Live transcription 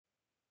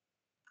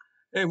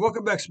Hey,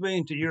 welcome back,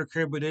 Spain, to your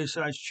Caribou Day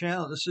Science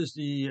channel. This is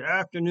the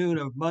afternoon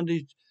of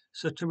Monday,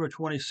 September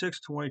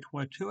 26,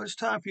 2022. And it's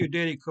time for your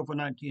daily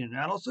COVID-19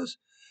 analysis.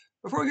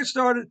 Before we get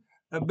started,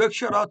 a big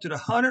shout out to the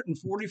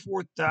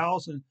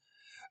 144,000.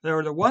 There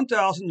are the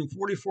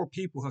 1,044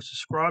 people who have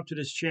subscribed to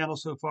this channel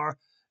so far.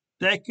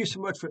 Thank you so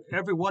much for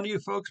every one of you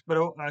folks. But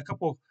a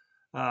couple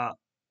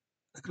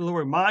little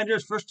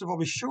reminders. First of all,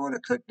 be sure to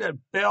click that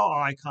bell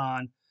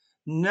icon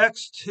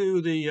next to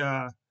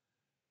the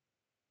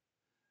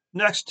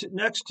next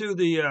to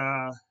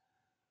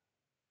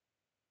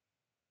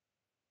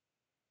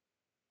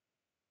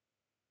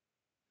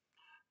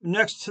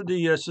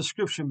the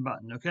subscription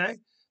button. Okay,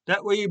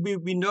 that way you'll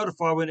be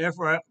notified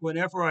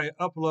whenever I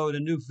upload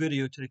a new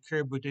video to the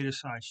Caribou Data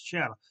Science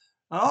channel.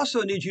 I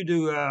also need you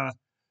to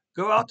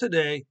go out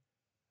today,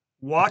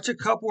 watch a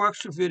couple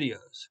extra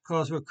videos,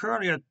 because we're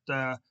currently at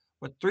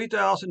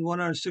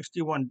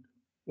 3,161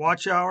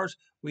 watch hours.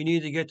 We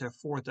need to get to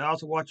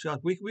 4,000 watch hours.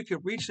 We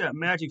could reach that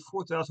magic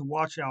 4,000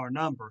 watch hour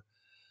number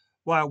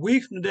by a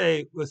week from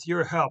today with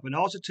your help. And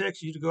all it takes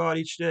is you to go out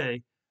each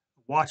day,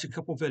 watch a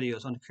couple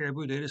videos on the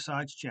Caribou Data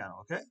Science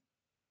channel. Okay.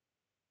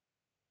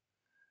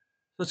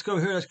 Let's go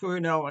here. Let's go here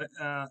now,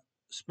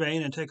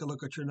 Spain, and take a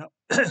look at your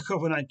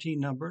COVID-19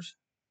 numbers.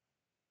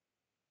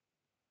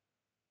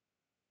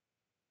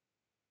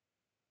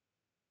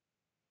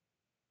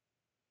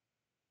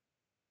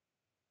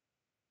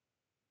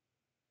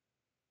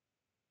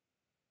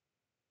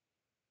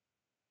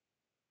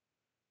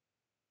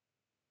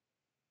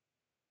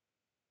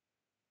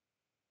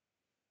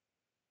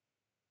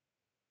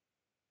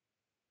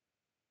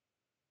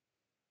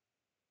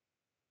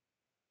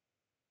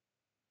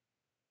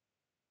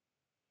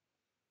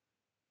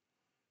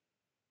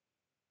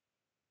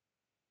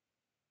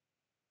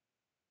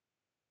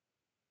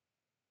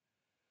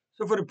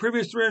 So for the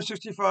previous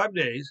 365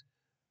 days,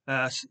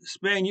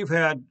 Spain, you've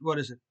had, what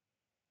is it,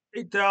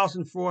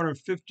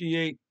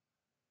 8,458,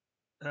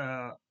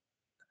 uh,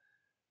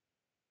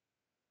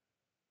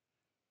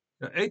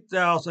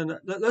 8,000,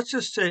 let's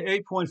just say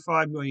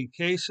 8.5 million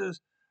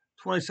cases,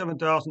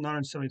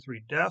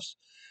 27,973 deaths.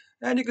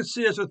 And you can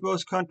see, as with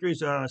most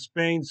countries,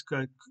 Spain's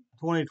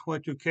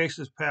 2022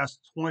 cases passed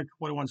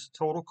 2021's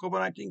total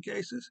COVID-19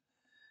 cases.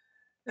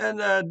 And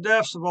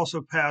deaths have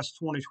also passed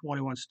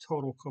 2021's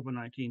total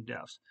COVID-19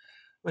 deaths.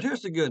 But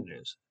here's the good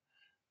news.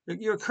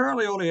 You're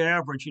currently only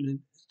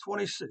averaging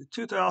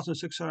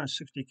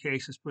 2,660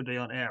 cases per day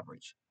on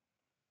average,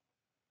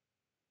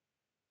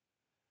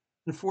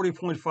 and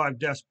 40.5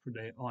 deaths per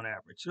day on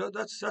average. So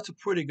that's a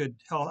pretty good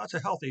health. That's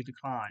a healthy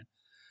decline.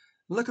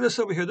 Look at this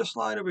over here. This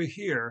line over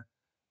here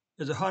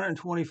is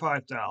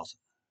 125,000.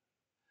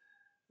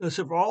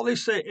 So for all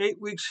these, say,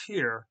 8 weeks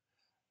here,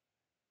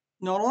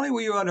 not only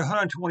were you under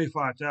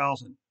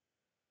 125,000,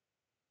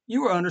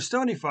 you were under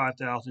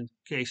 75,000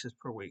 cases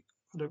per week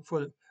for the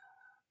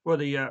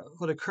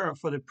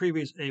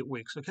previous 8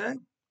 weeks. Okay,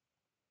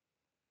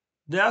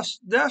 deaths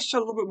are a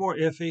little bit more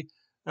iffy.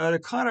 They're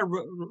kind of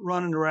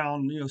running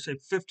around, say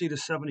 50 to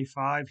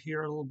 75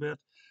 here a little bit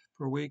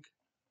per week.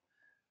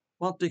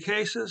 Monthly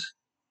cases,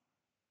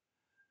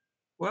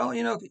 well,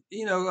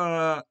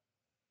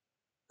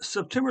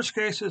 September's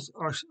cases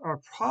are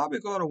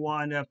probably going to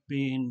wind up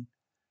being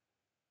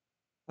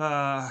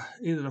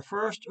either the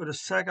first or the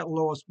second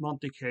lowest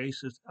monthly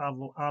cases out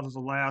of the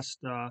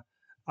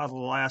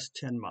last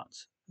 10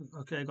 months.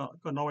 Okay, going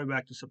all the way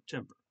back to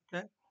September.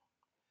 Okay,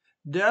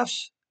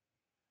 deaths.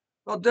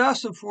 Well,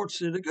 deaths,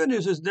 unfortunately, the good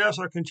news is deaths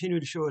are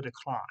continuing to show a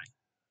decline.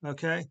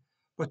 Okay,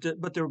 but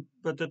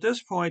at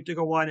this point they're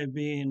going to wind up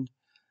being,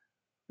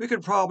 we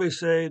could probably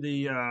say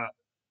the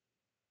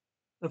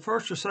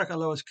first or second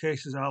lowest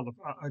cases out of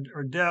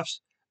are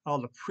deaths out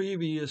of the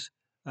previous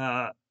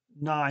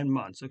 9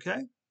 months.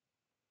 Okay.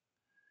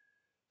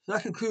 So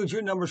that concludes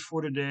your numbers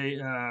for today,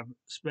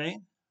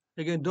 Spain.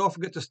 Again, don't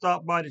forget to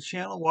stop by the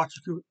channel, watch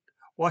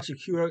a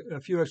few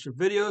extra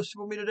videos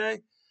for me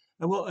today,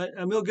 and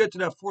we'll get to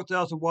that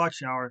 4,000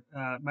 watch hour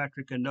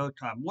metric in no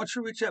time. Once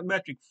we reach that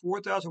metric,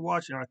 4,000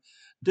 watch hours,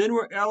 then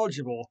we're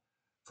eligible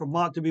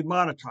to be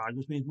monetized,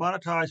 which means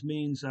monetized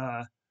means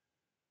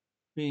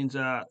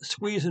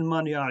squeezing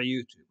money out of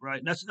YouTube, right?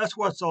 And that's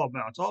what it's all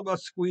about. It's all about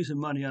squeezing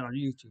money out of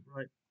YouTube,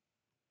 right?